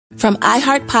From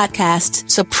iHeart Podcasts,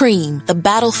 Supreme, The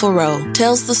Battle for Roe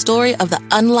tells the story of the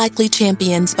unlikely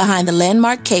champions behind the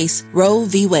landmark case Roe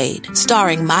v. Wade,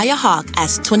 starring Maya Hawke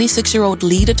as 26-year-old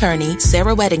lead attorney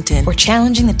Sarah Weddington. We're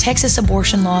challenging the Texas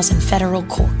abortion laws in federal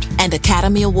court. And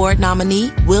Academy Award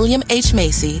nominee William H.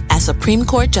 Macy as Supreme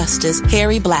Court Justice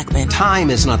Harry Blackmun. Time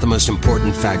is not the most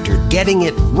important factor. Getting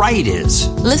it right is.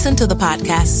 Listen to the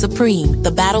podcast Supreme,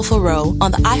 The Battle for Roe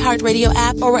on the iHeartRadio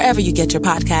app or wherever you get your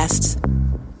podcasts.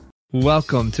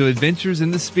 Welcome to Adventures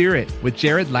in the Spirit with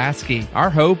Jared Lasky. Our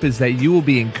hope is that you will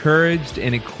be encouraged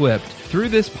and equipped through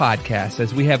this podcast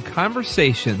as we have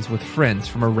conversations with friends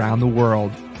from around the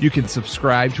world. You can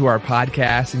subscribe to our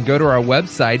podcast and go to our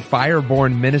website,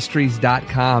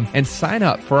 firebornministries.com, and sign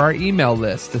up for our email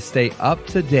list to stay up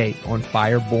to date on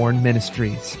Fireborn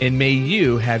Ministries. And may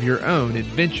you have your own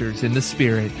adventures in the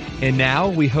Spirit. And now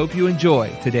we hope you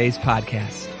enjoy today's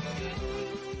podcast.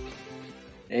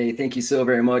 Hey, thank you so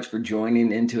very much for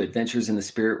joining into Adventures in the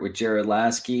Spirit with Jared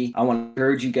Lasky. I want to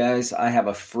encourage you guys, I have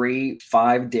a free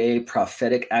 5-day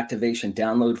prophetic activation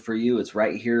download for you. It's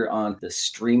right here on the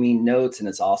streaming notes, and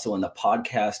it's also in the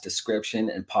podcast description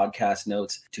and podcast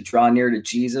notes to draw near to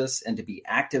Jesus and to be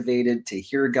activated to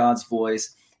hear God's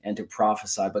voice and to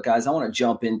prophesy. But guys, I want to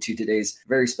jump into today's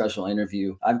very special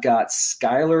interview. I've got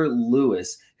Skylar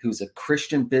Lewis, who's a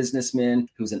Christian businessman,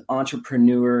 who's an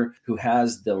entrepreneur, who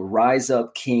has the Rise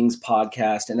Up Kings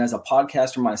podcast. And as a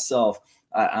podcaster myself,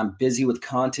 I'm busy with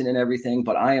content and everything,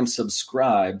 but I am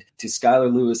subscribed to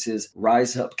Skylar Lewis's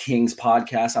Rise Up Kings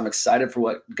podcast. I'm excited for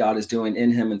what God is doing in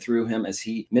him and through him as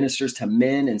he ministers to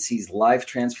men and sees life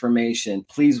transformation.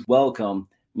 Please welcome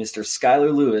Mr.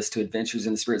 Skylar Lewis to Adventures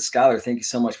in the Spirit. Skylar, thank you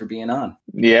so much for being on.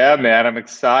 Yeah, man, I'm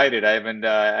excited. I haven't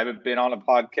been on a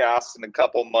podcast in a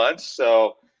couple months,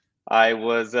 so I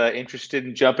was interested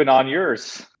in jumping on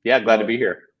yours. Yeah, glad to be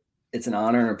here. It's an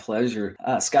honor and a pleasure.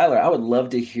 Skylar, I would love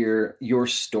to hear your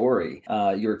story,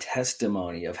 your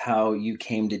testimony of how you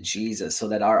came to Jesus so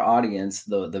that our audience,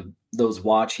 those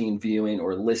watching, viewing,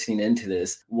 or listening into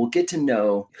this will get to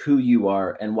know who you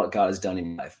are and what God has done in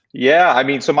your life. Yeah, I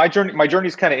mean, so my journey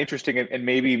is kind of interesting and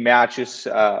maybe matches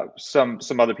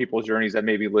some other people's journeys that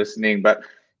may be listening. But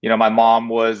you know, my mom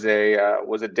was a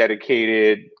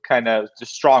dedicated, kind of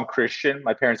just strong Christian.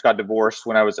 My parents got divorced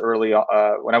when I was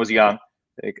when I was young.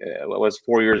 I was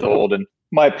 4 years old, and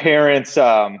my parents,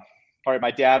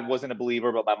 my dad wasn't a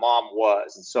believer, but my mom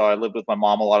was. And so I lived with my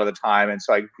mom a lot of the time. And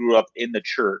so I grew up in the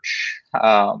church.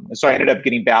 And so I ended up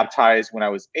getting baptized when I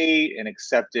was 8 and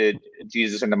accepted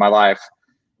Jesus into my life.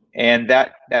 And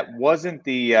that wasn't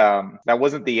the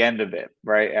end of it,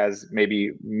 right? As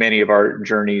maybe many of our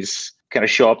journeys kind of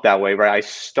show up that way, right? I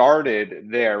started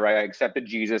there, right? I accepted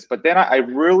Jesus, but then I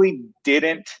really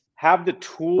didn't have the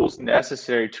tools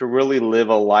necessary to really live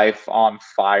a life on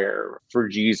fire for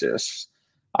Jesus.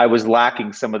 I was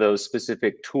lacking some of those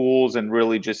specific tools and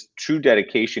really just true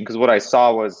dedication, because what I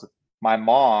saw was my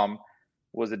mom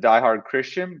was a diehard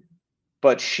Christian,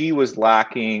 but she was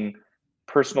lacking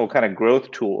personal kind of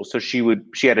growth tools. So she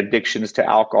had addictions to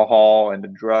alcohol and to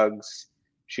drugs.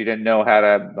 She didn't know how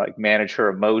to manage her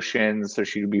emotions. So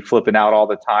she would be flipping out all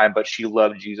the time, but she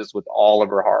loved Jesus with all of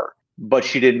her heart. But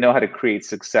she didn't know how to create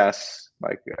success,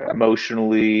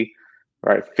 emotionally,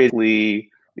 right, physically,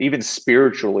 even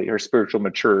spiritually, her spiritual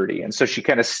maturity. And so she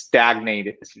kind of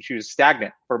stagnated. She was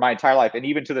stagnant for my entire life. And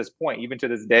even to this point, even to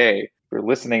this day, if you're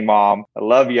listening, Mom, I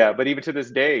love you. But even to this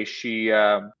day,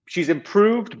 she's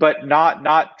improved, but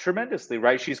not tremendously,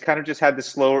 right? She's kind of just had this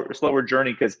slower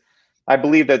journey, because I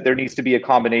believe that there needs to be a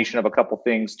combination of a couple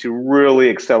things to really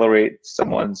accelerate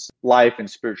someone's life and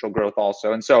spiritual growth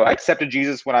also. And so I accepted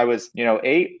Jesus when I was,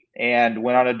 8, and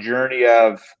went on a journey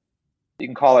of, you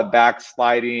can call it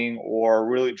backsliding or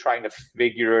really trying to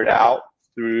figure it out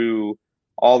through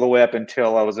all the way up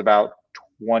until I was about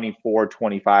 24,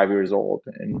 25 years old.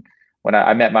 And when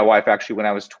I met my wife actually when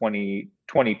I was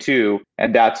 22,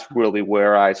 and that's really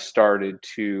where I started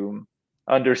to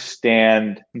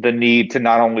understand the need to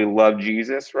not only love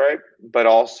Jesus, right, but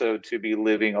also to be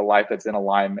living a life that's in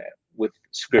alignment with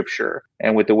Scripture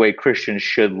and with the way Christians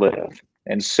should live.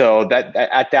 And so that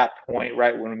at that point,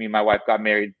 right, when me and my wife got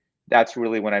married, that's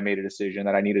really when I made a decision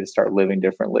that I needed to start living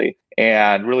differently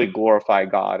and really glorify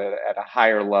God at a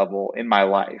higher level in my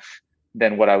life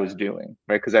than what I was doing,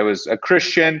 right? Because I was a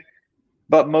Christian,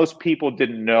 but most people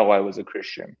didn't know I was a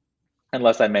Christian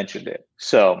unless I mentioned it.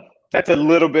 So that's a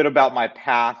little bit about my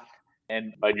path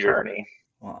and my journey.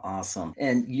 Well, awesome.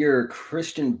 And you're a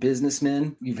Christian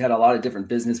businessman. You've had a lot of different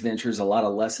business ventures, a lot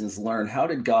of lessons learned. How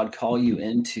did God call you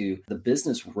into the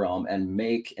business realm and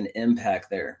make an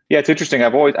impact there? Yeah, it's interesting. I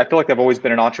feel like I've always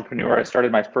been an entrepreneur. I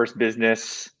started my first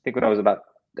business, I think when I was about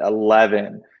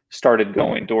 11, started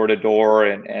going door to door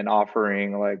and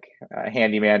offering like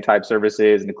handyman type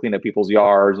services and to clean up people's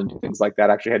yards and do things like that.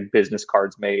 I actually had business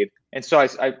cards made. And so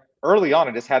I early on,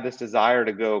 I just had this desire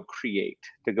to go create,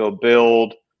 to go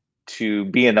build, to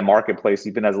be in the marketplace,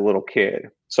 even as a little kid.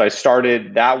 So I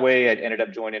started that way. I ended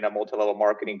up joining a multi-level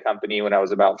marketing company when I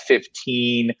was about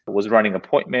 15, was running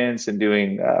appointments and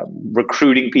doing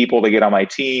recruiting people to get on my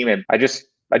team. And I just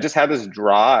had this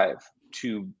drive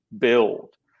to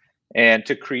build and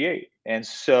to create. And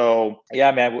so,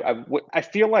 yeah, man, I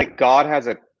feel like God has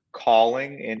a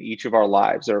calling in each of our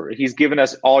lives, or he's given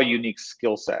us all unique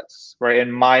skill sets, right?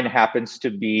 And mine happens to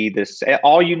be this,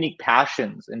 all unique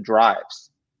passions and drives.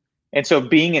 And so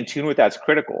being in tune with that's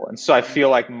critical. And so I feel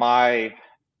like my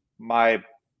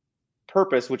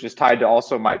purpose, which is tied to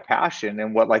also my passion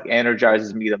and what like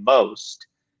energizes me the most,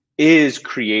 is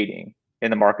creating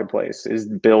in the marketplace, is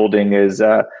building, is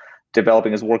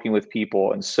developing, is working with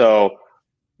people. And so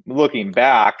looking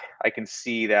back, I can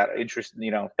see that interest,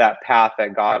 that path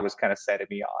that God was kind of setting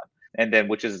me on. And then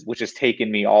which has taken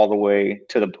me all the way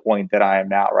to the point that I am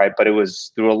now, right? But it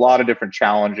was through a lot of different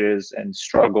challenges and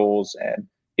struggles and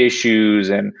issues.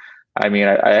 And I mean,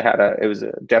 it was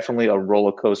definitely a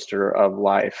roller coaster of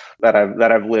life that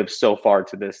I've lived so far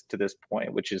to this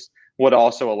point, which is what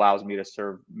also allows me to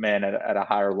serve men at a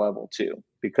higher level too,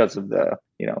 because of the,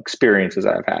 experiences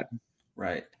I've had.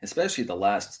 Right. Especially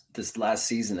this last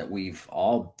season that we've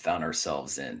all found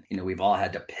ourselves in. We've all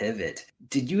had to pivot.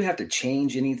 Did you have to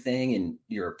change anything in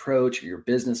your approach or your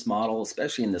business model,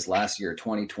 especially in this last year,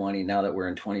 2020, now that we're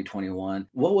in 2021?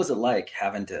 What was it like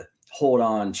having to hold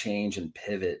on, change, and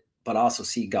pivot, but also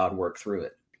see God work through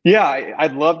it? Yeah,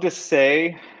 I'd love to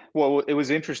say, well, it was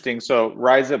interesting. So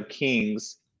Rise Up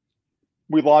Kings,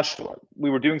 we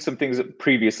were doing some things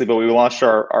previously, but we launched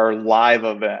our live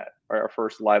event, our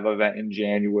first live event in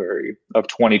January of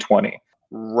 2020,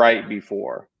 right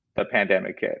before the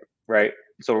pandemic hit, right?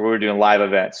 So we were doing live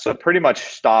events. So it pretty much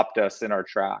stopped us in our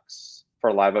tracks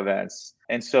for live events.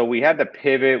 And so we had to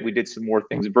pivot. We did some more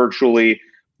things virtually,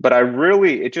 but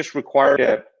it just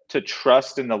required to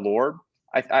trust in the Lord.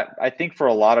 I think for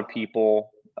a lot of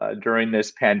people during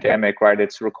this pandemic, right,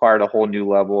 it's required a whole new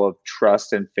level of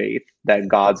trust and faith that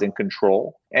God's in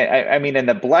control. And and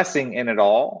the blessing in it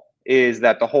all is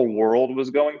that the whole world was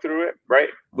going through it, right?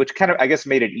 Which kind of, I guess,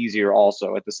 made it easier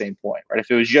also at the same point, right? If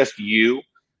it was just you,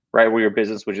 right, where your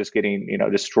business was just getting,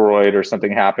 destroyed or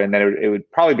something happened, then it would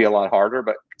probably be a lot harder.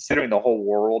 But considering the whole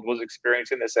world was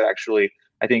experiencing this, it actually,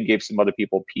 I think, gave some other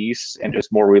people peace and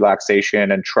just more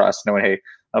relaxation and trust, knowing, hey,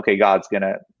 okay, God's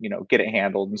gonna, get it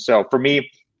handled. And so for me,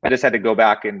 I just had to go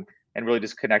back and really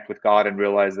just connect with God and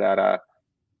realize that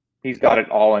he's got it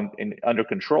all under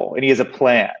control, and he has a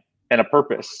plan and a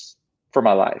purpose for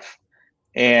my life.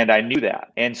 And I knew that.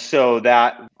 And so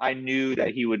that I knew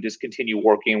that he would just continue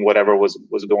working whatever was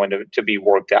going to be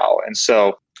worked out. And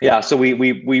so, yeah, so we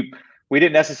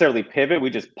didn't necessarily pivot. We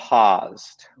just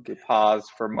paused. We paused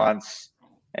for months,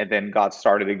 and then God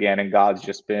started again. And God's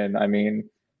just been,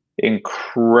 he's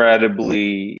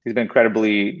been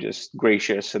incredibly just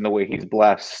gracious in the way he's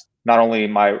blessed not only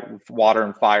my water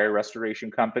and fire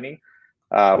restoration company,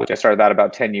 which I started that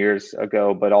about 10 years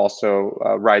ago, but also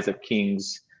Rise Up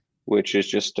Kings, which is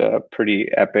just a pretty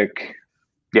epic,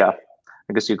 I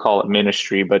guess you call it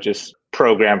ministry, but just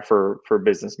program for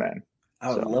businessmen.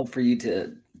 I would love for you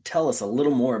to tell us a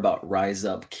little more about Rise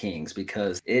Up Kings,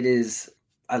 because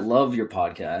I love your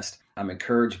podcast. I'm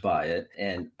encouraged by it,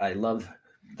 and I love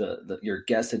your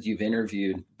guests that you've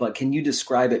interviewed. But can you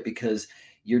describe it? Because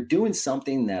you're doing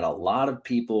something that a lot of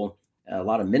people, a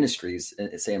lot of ministries,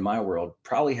 say in my world,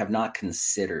 probably have not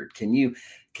considered. Can you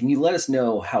let us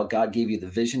know how God gave you the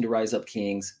vision to Rise Up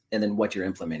Kings, and then what you're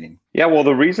implementing? Yeah, well,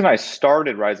 the reason I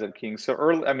started Rise Up Kings so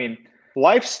early,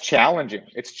 life's challenging.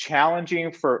 It's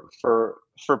challenging for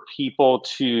people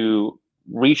to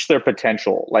reach their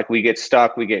potential. Like, we get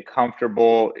stuck, we get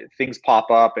comfortable, things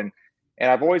pop up, and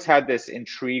I've always had this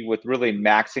intrigue with really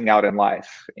maxing out in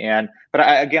life. But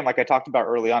again, like I talked about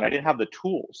early on, I didn't have the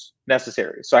tools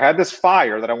necessary. So I had this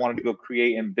fire that I wanted to go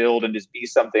create and build and just be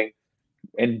something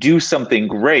and do something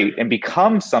great and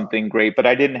become something great. But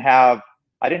I didn't have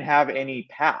any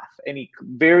path, any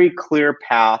very clear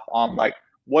path on like,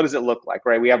 what does it look like,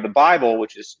 right? We have the Bible,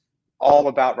 which is all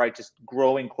about, right, just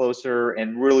growing closer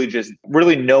and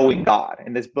really knowing God.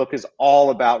 And this book is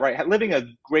all about, right, living a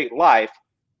great life.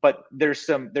 But there's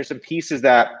some pieces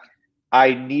that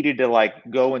I needed to like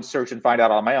go and search and find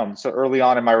out on my own. So early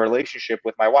on in my relationship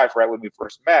with my wife, right, when we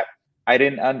first met,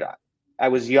 I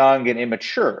was young and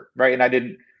immature, right? And I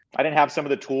didn't I didn't have some of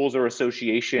the tools or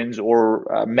associations or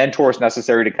mentors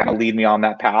necessary to kind of lead me on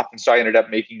that path. And so I ended up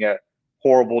making a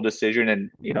horrible decision.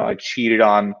 And, I cheated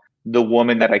on the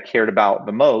woman that I cared about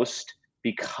the most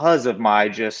because of my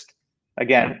just,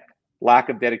 again, lack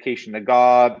of dedication to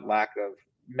God, lack of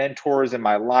mentors in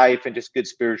my life, and just good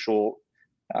spiritual.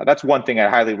 That's one thing I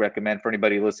highly recommend for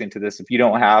anybody listening to this. If you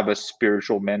don't have a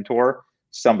spiritual mentor,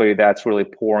 somebody that's really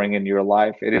pouring into your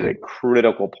life, it is a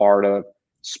critical part of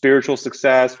spiritual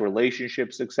success,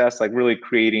 relationship success, like really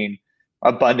creating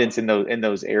abundance in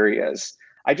those areas.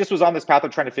 I just was on this path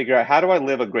of trying to figure out, how do I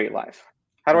live a great life?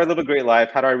 How do I live a great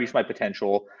life? How do I reach my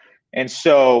potential? And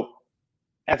so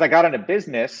as I got into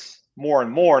business more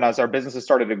and more, and as our businesses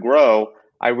started to grow,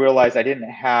 I realized I didn't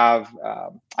have,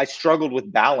 I struggled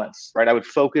with balance, right? I would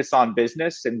focus on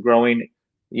business and growing,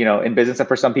 in business. And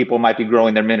for some people, it might be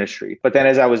growing their ministry. But then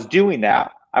as I was doing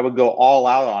that, I would go all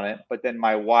out on it. But then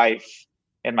my wife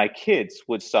and my kids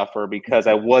would suffer because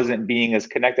I wasn't being as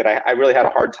connected. I really had a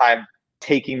hard time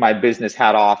taking my business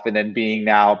hat off and then being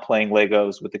now playing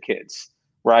Legos with the kids,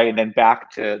 right? And then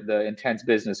back to the intense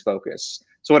business focus.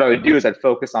 So what I would do is I'd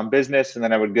focus on business, and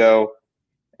then I would go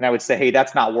and I would say, hey,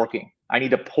 that's not working. I need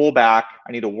to pull back.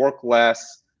 I need to work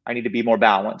less. I need to be more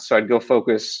balanced. So I'd go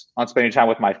focus on spending time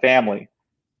with my family.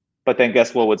 But then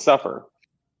guess what would suffer?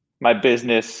 My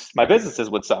businesses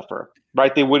would suffer,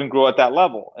 right? They wouldn't grow at that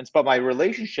level. But my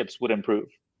relationships would improve.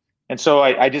 And so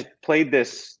I just played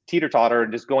this teeter-totter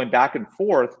and just going back and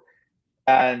forth.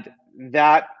 And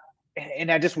I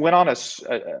just went on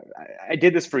I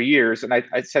did this for years. And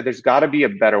I said, there's got to be a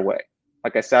better way.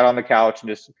 Like I sat on the couch and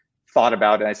just thought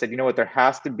about it. And I said, you know what? There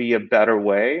has to be a better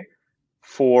way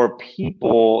for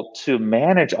people to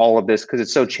manage all of this, because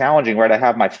it's so challenging, right? I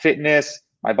have my fitness,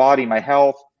 my body, my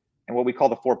health, and what we call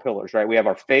the 4 pillars, right? We have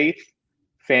our faith,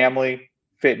 family,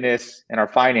 fitness, and our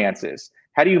finances.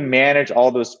 How do you manage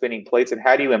all those spinning plates, and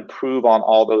how do you improve on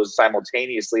all those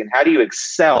simultaneously? And how do you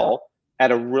excel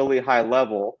at a really high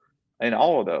level in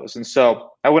all of those? And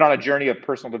so I went on a journey of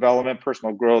personal development,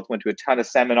 personal growth, went to a ton of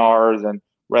seminars and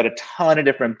read a ton of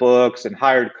different books and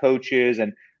hired coaches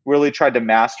and really tried to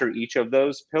master each of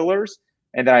those pillars.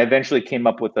 And then I eventually came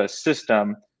up with a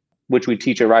system, which we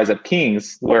teach at Rise Up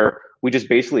Kings, where we just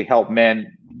basically help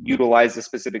men utilize the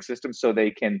specific system so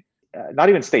they can not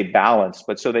even stay balanced,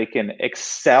 but so they can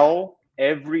excel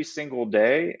every single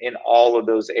day in all of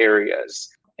those areas.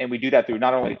 And we do that through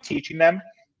not only teaching them,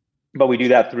 but we do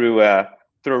that through a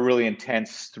really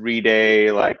intense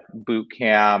 3-day boot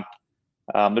camp.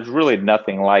 There's really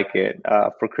nothing like it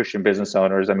for Christian business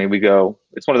owners. I mean,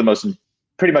 it's one of the most,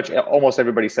 pretty much almost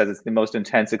everybody says it's the most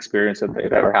intense experience that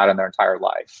they've ever had in their entire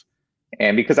life.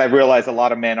 And because I realize a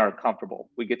lot of men are comfortable,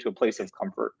 we get to a place of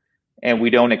comfort and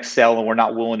we don't excel, and we're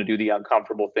not willing to do the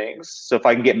uncomfortable things. So if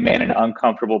I can get men in an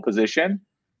uncomfortable position,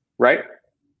 right,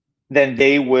 then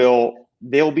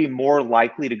they'll be more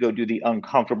likely to go do the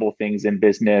uncomfortable things in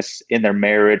business, in their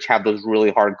marriage, have those really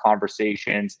hard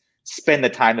conversations, spend the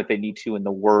time that they need to in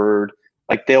the Word.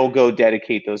 Like they'll go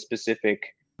dedicate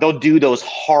they'll do those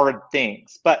hard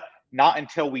things, but not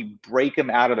until we break them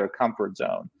out of their comfort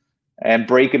zone and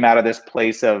break them out of this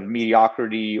place of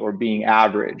mediocrity or being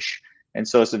average. And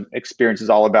so this experience is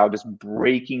all about just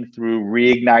breaking through,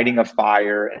 reigniting a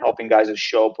fire, and helping guys to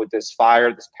show up with this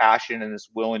fire, this passion, and this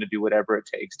willing to do whatever it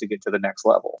takes to get to the next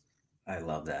level. I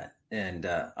love that. And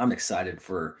I'm excited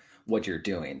for what you're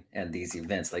doing and these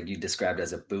events like you described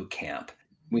as a boot camp.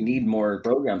 We need more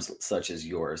programs such as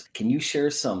yours. Can you share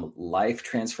some life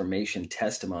transformation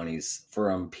testimonies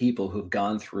from people who've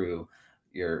gone through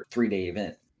your 3-day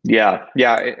event? Yeah.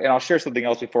 And I'll share something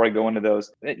else before I go into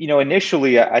those.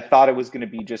 Initially, I thought it was going to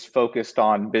be just focused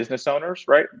on business owners,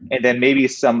 right? And then maybe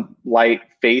some light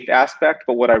faith aspect.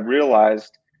 But what I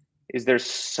realized is there's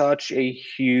such a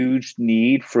huge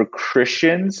need for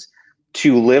Christians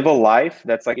to live a life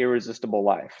that's like irresistible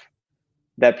life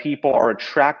that people are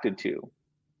attracted to,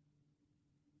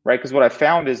 right? Because what I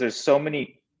found is there's so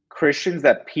many Christians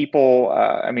that people,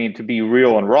 to be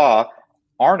real and raw,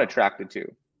 aren't attracted to,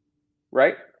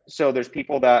 right? So there's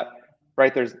people that,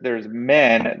 right, there's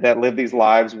men that live these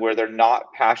lives where they're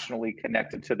not passionately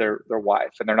connected to their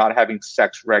wife, and they're not having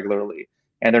sex regularly,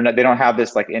 and they don't have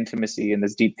this like intimacy and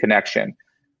this deep connection.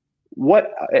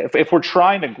 What if we're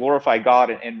trying to glorify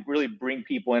God and really bring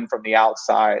people in from the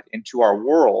outside into our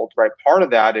world, right? Part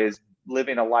of that is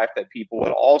living a life that people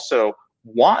would also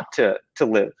want to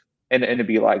live and to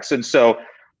be like. So,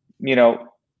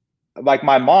 like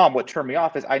my mom, what turned me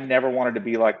off is I never wanted to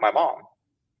be like my mom.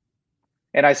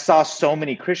 And I saw so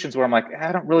many Christians where I'm like,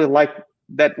 I don't really like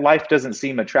that. Life doesn't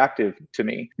seem attractive to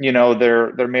me.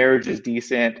 Their marriage is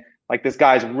decent. Like this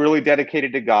guy's really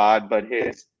dedicated to God, but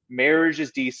his marriage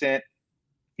is decent,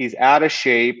 he's out of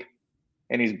shape,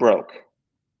 and he's broke.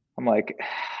 I'm like,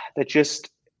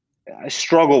 I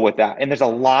struggle with that. And there's a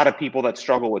lot of people that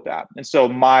struggle with that. And so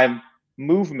my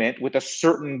movement with a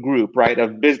certain group, right,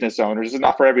 of business owners, this is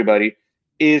not for everybody,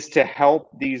 is to help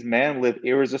these men live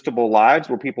irresistible lives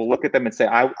where people look at them and say,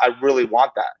 I really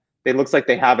want that. It looks like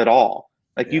they have it all.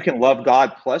 Like you can love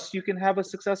God plus you can have a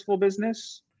successful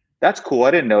business. That's cool.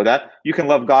 I didn't know that. You can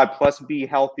love God plus be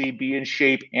healthy, be in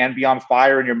shape, and be on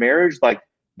fire in your marriage. Like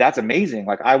that's amazing.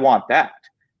 Like I want that.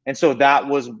 And so that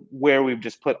was where we've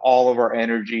just put all of our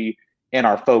energy and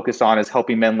our focus on, is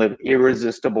helping men live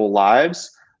irresistible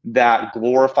lives that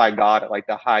glorify God at like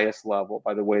the highest level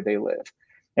by the way they live.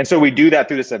 And so we do that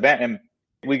through this event, and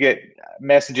we get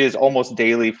messages almost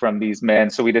daily from these men.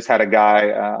 So we just had a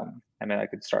guy, I mean, I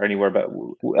could start anywhere, but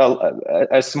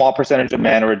a small percentage of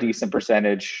men, or a decent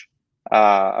percentage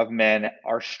of men,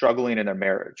 are struggling in their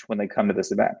marriage when they come to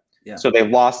this event. Yeah. So they've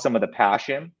lost some of the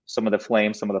passion, some of the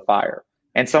flame, some of the fire.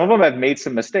 And some of them have made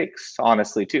some mistakes,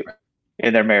 honestly, too,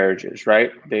 in their marriages,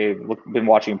 right? They've been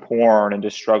watching porn and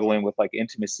just struggling with like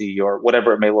intimacy or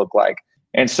whatever it may look like.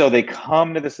 And so they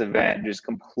come to this event just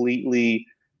completely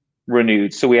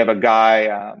renewed. So we have a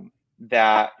guy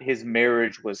that his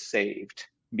marriage was saved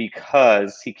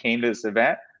because he came to this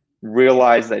event,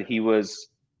 realized that he was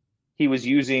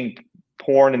using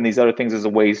porn and these other things as a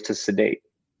ways to sedate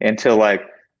and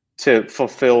to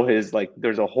fulfill his, like,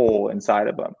 there's a hole inside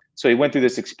of him. So he went through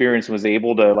this experience and was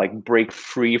able to like break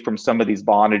free from some of these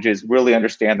bondages, really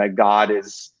understand that God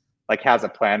is like has a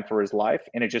plan for his life.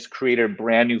 And it just created a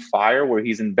brand new fire where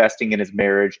he's investing in his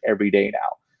marriage every day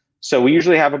now. So we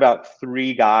usually have about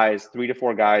 3 to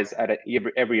 4 guys at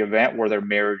every event where their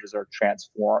marriages are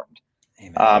transformed.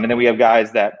 And then we have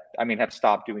guys that, have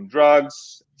stopped doing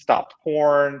drugs, stopped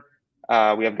porn.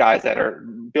 We have guys that are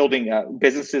building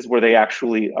businesses where they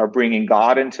actually are bringing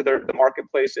God into the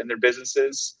marketplace in their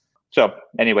businesses. So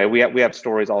anyway, we have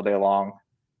stories all day long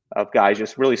of guys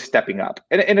just really stepping up.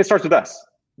 And it starts with us.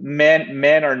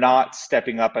 Men are not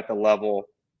stepping up at the level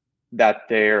that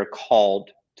they're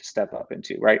called to step up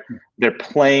into, right? They're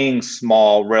playing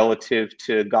small relative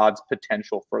to God's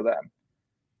potential for them.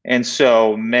 And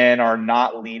so men are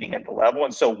not leaning at the level.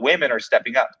 And so women are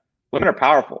stepping up. Women are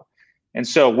powerful. And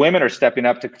so women are stepping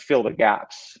up to fill the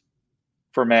gaps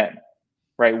for men,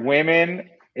 right? Women,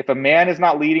 if a man is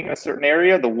not leading in a certain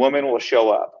area, the woman will show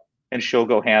up and she'll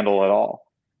go handle it all.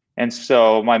 And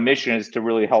so my mission is to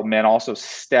really help men also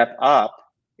step up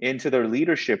into their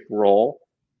leadership role,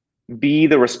 be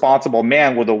the responsible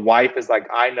man where the wife is like,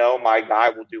 I know my guy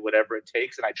will do whatever it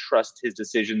takes and I trust his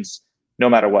decisions no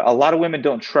matter what. A lot of women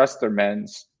don't trust their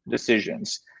men's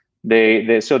decisions. They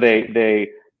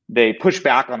push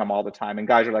back on them all the time. And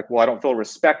guys are like, well, I don't feel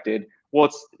respected. Well,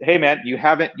 it's, hey man, you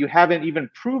haven't even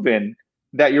proven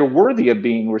that you're worthy of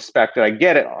being respected. I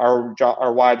get it.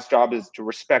 Our wife's job is to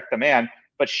respect the man,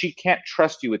 but she can't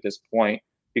trust you at this point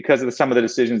because of some of the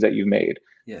decisions that you've made.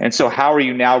 Yeah. And so how are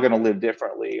you now going to live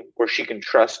differently where she can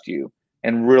trust you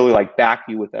and really like back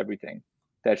you with everything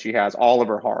that she has, all of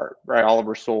her heart, right? All of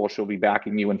her soul, she'll be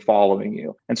backing you and following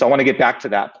you. And so I want to get back to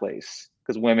that place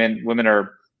because women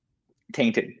are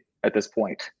tainted at this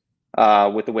point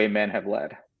with the way men have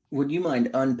led. Would you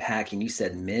mind unpacking? You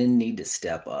said men need to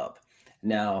step up.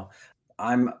 Now,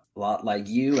 I'm a lot like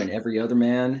you and every other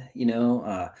man,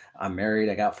 I'm married,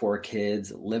 I got 4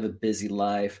 kids, live a busy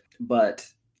life. But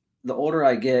the older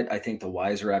I get, I think the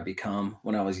wiser I become.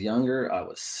 When I was younger, I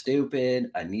was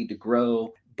stupid. I need to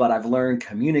grow. But I've learned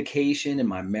communication in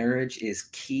my marriage is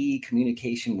key.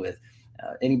 Communication with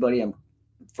anybody I'm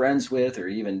friends with or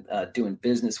even doing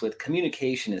business with.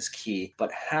 Communication is key.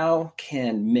 But how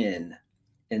can men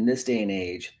in this day and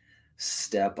age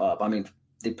step up?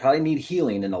 They probably need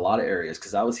healing in a lot of areas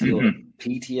because I was healed of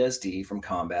PTSD from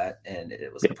combat, and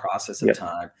it was a process of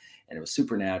time, and it was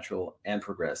supernatural and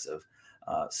progressive.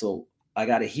 So I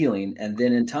got a healing, and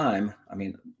then in time,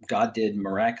 God did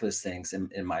miraculous things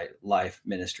in my life,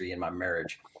 ministry, in my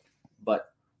marriage.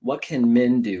 But what can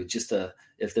men do?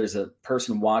 If there's a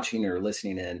person watching or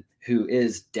listening in who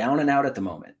is down and out at the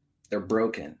moment, they're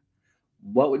broken,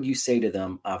 what would you say to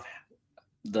them of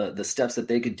the steps that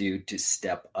they could do to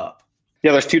step up?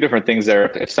 Yeah, there's 2 different things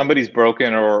there. If somebody's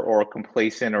broken or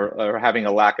complacent or having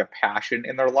a lack of passion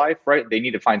in their life, right, they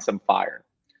need to find some fire.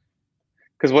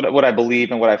 Because what I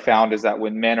believe and what I found is that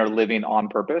when men are living on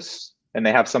purpose and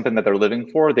they have something that they're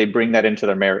living for, they bring that into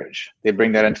their marriage. They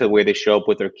bring that into the way they show up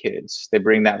with their kids. They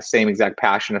bring that same exact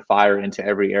passion and fire into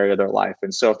every area of their life.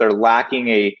 And so if they're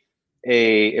lacking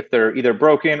if they're either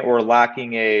broken or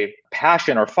lacking a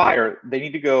passion or fire, they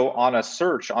need to go on a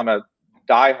search, on a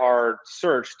diehard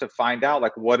search to find out,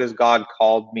 like, what has God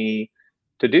called me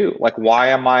to do? Like, why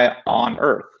am I on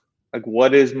earth? Like,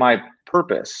 what is my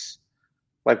purpose?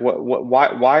 Like,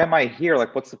 why am I here?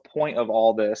 Like, what's the point of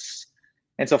all this?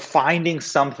 And so finding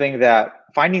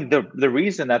the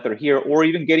reason that they're here, or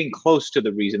even getting close to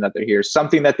the reason that they're here,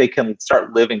 something that they can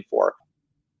start living for.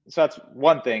 So that's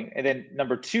one thing. And then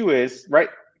number two is, right,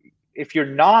 if you're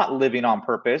not living on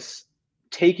purpose,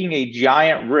 taking a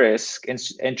giant risk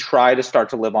and try to start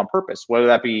to live on purpose, whether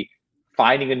that be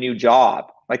finding a new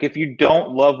job. Like, if you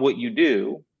don't love what you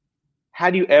do, how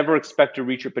do you ever expect to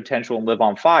reach your potential and live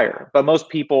on fire? But most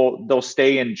people, they'll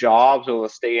stay in jobs or they'll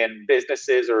stay in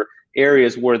businesses or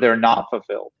areas where they're not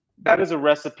fulfilled. That is a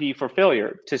recipe for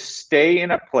failure, to stay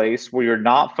in a place where you're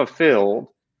not fulfilled,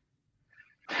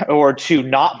 or to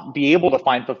not be able to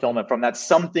find fulfillment from that.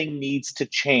 Something needs to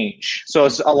change. So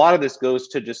a lot of this goes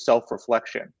to just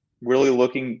self-reflection, really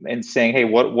looking and saying, hey,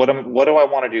 what do I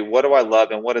want to do? What do I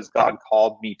love? And what has God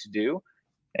called me to do?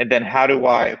 And then how do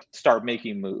I start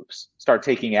making moves, start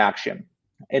taking action?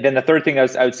 And then the third thing I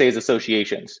would say is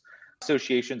associations.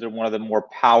 Associations are one of the more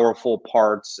powerful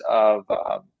parts of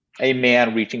a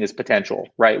man reaching his potential,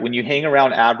 right? When you hang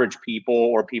around average people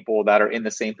or people that are in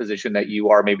the same position that you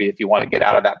are, maybe if you want to get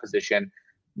out of that position,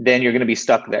 then you're going to be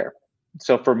stuck there.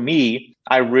 So for me,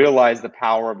 I realized the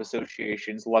power of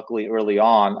associations. Luckily, early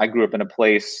on, I grew up in a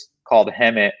place called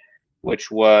Hemet,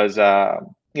 which was, I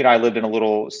lived in a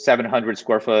little 700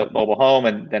 square foot mobile home,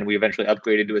 and then we eventually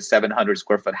upgraded to a 700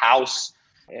 square foot house.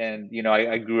 And,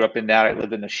 I grew up in that. I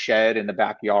lived in a shed in the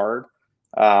backyard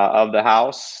of the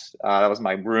house. That was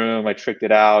my room. I tricked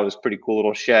it out. It was a pretty cool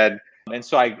little shed. And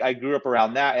so I grew up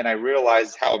around that, and I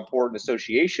realized how important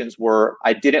associations were.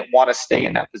 I didn't want to stay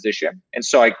in that position. And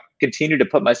so I continued to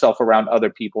put myself around other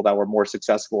people that were more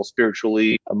successful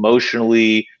spiritually,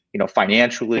 emotionally,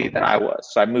 financially than I was.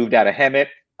 So I moved out of Hemet.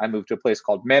 I moved to a place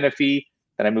called Menifee.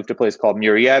 Then I moved to a place called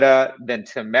Murrieta, then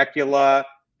Temecula,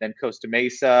 then Costa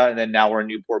Mesa, and then now we're in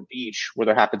Newport Beach, where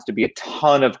there happens to be a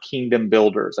ton of kingdom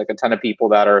builders, like a ton of people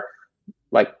that are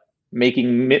like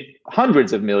making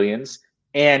hundreds of millions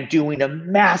and doing a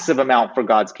massive amount for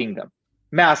God's kingdom.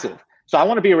 Massive. So I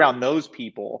want to be around those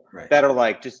people that are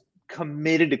like just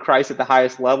committed to Christ at the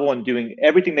highest level, and doing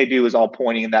everything they do is all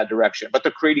pointing in that direction, but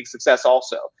they're creating success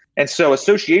also. And so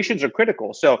associations are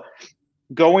critical. So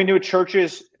going to a church,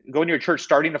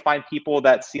 starting to find people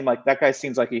that seem like, that guy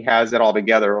seems like he has it all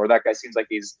together, or that guy seems like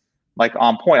he's like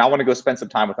on point. I want to go spend some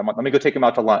time with him. Let me go take him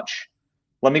out to lunch.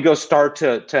 Let me go start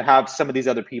to have some of these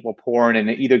other people pour in and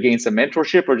either gain some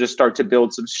mentorship or just start to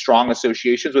build some strong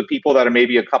associations with people that are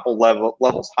maybe a couple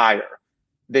levels higher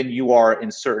than you are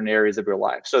in certain areas of your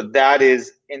life. So that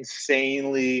is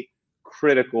insanely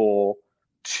critical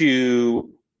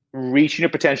to reaching your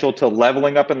potential, to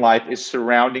leveling up in life, is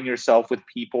surrounding yourself with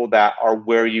people that are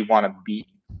where you want to be.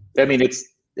 I mean,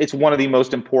 it's one of the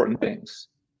most important things,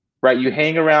 right? You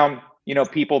hang around,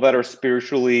 people that are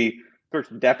spiritual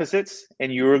deficits,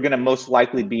 and you're going to most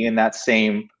likely be in that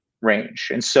same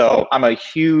range. And so I'm a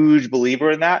huge believer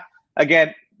in that.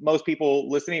 Again, most people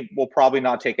listening will probably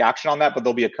not take action on that, but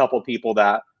there'll be a couple people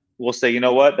that will say, you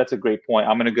know what, that's a great point.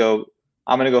 I'm going to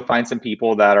go find some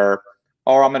people that are,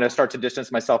 or I'm going to start to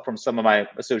distance myself from some of my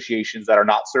associations that are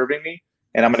not serving me.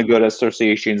 And I'm going to go to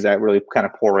associations that really kind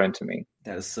of pour into me.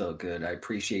 That is so good. I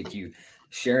appreciate you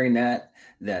sharing that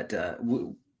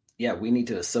we need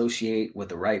to associate with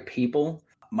the right people.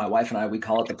 My wife and I, we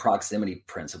call it the proximity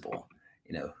principle.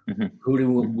 Who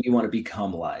do we want to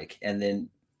become like? And then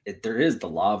there is the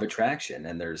law of attraction,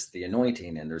 and there's the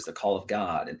anointing, and there's the call of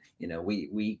God. And,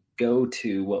 we go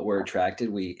to what we're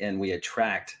attracted, we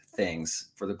attract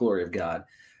things for the glory of God.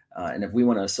 And if we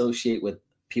want to associate with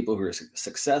people who are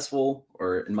successful,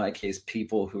 or in my case,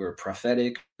 people who are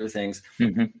prophetic or things,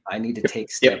 I need to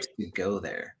take steps to go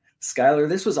there. Skylar,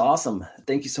 this was awesome.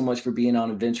 Thank you so much for being on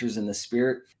Adventures in the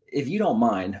Spirit. If you don't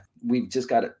mind, we've just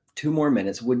got 2 more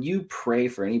minutes. Would you pray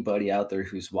for anybody out there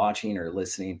who's watching or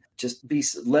listening? Just be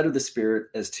led of the Spirit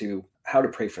as to how to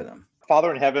pray for them.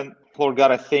 Father in heaven, Lord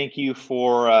God, I thank you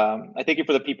for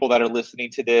the people that are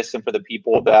listening to this, and for the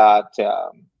people that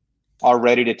are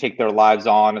ready to take their lives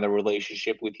on and their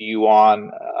relationship with you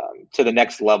on to the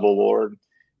next level, Lord.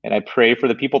 And I pray for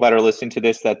the people that are listening to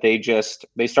this, that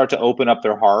they start to open up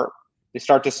their heart. They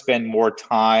start to spend more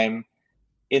time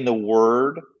in the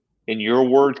Word, in your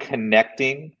Word,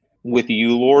 connecting with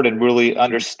you, Lord, and really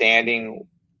understanding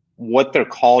what they're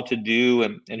called to do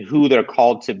and who they're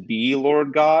called to be,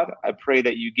 Lord God. I pray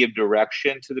that you give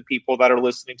direction to the people that are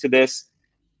listening to this,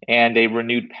 and a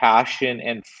renewed passion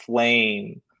and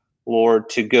flame, Lord,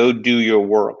 to go do your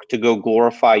work, to go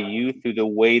glorify you through the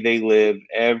way they live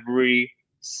every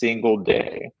single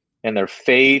day in their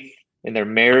faith, in their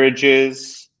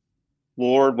marriages,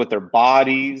 Lord, with their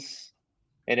bodies,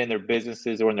 and in their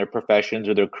businesses or in their professions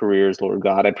or their careers, Lord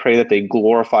God. I pray that they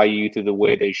glorify you through the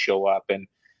way they show up. And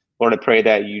Lord, I pray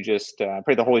that you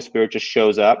pray the Holy Spirit just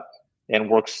shows up and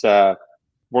works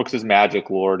his magic,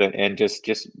 Lord, and just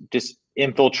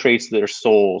infiltrates their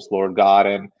souls, Lord God,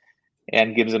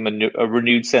 and gives them a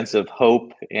renewed sense of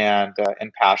hope and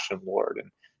passion, Lord.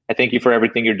 And I thank you for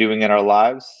everything you're doing in our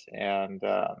lives, and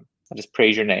I just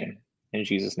praise your name in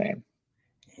Jesus' name.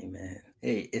 Amen.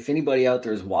 Hey, if anybody out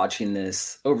there is watching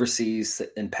this overseas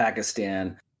in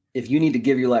Pakistan, if you need to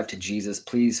give your life to Jesus,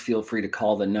 please feel free to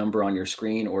call the number on your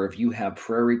screen, or if you have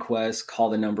prayer requests, call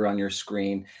the number on your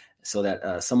screen so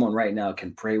that someone right now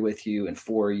can pray with you and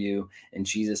for you in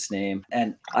Jesus' name.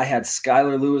 And I had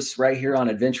Skylar Lewis right here on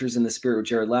Adventures in the Spirit with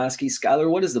Jared Lasky. Skylar,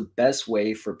 what is the best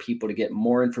way for people to get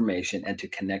more information and to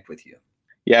connect with you?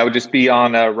 Yeah, it would just be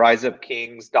on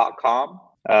riseupkings.com,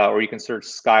 or you can search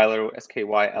Skylar,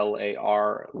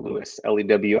 Skylar Lewis,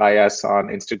 Lewis on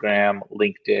Instagram,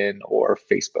 LinkedIn, or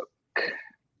Facebook.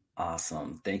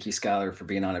 Awesome. Thank you, Skylar, for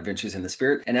being on Adventures in the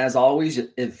Spirit. And as always,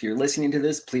 if you're listening to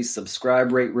this, please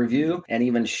subscribe, rate, review, and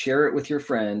even share it with your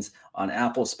friends on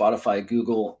Apple, Spotify,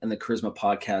 Google, and the Charisma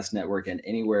Podcast Network, and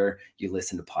anywhere you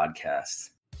listen to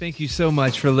podcasts. Thank you so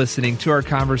much for listening to our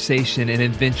conversation in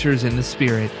Adventures in the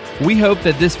Spirit. We hope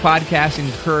that this podcast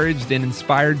encouraged and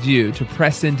inspired you to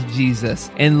press into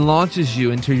Jesus and launches you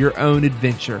into your own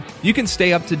adventure. You can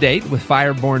stay up to date with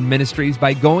Fireborn Ministries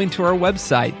by going to our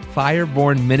website,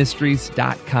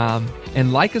 firebornministries.com,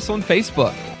 and like us on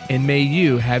Facebook. And may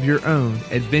you have your own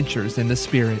Adventures in the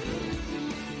Spirit.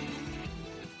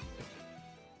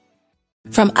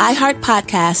 From iHeart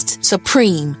Podcasts,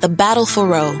 Supreme, The Battle for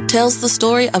Roe, tells the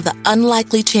story of the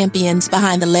unlikely champions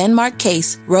behind the landmark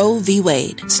case Roe v.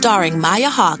 Wade, starring Maya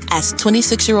Hawke as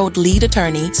 26-year-old lead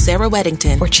attorney Sarah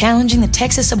Weddington. We're challenging the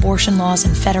Texas abortion laws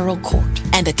in federal court.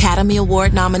 And Academy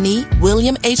Award nominee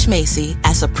William H. Macy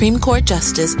as Supreme Court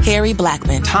Justice Harry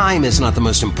Blackmun. Time is not the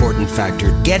most important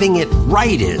factor. Getting it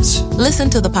right is. Listen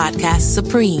to the podcast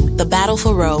Supreme, The Battle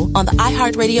for Roe on the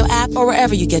iHeartRadio app or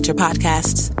wherever you get your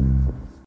podcasts.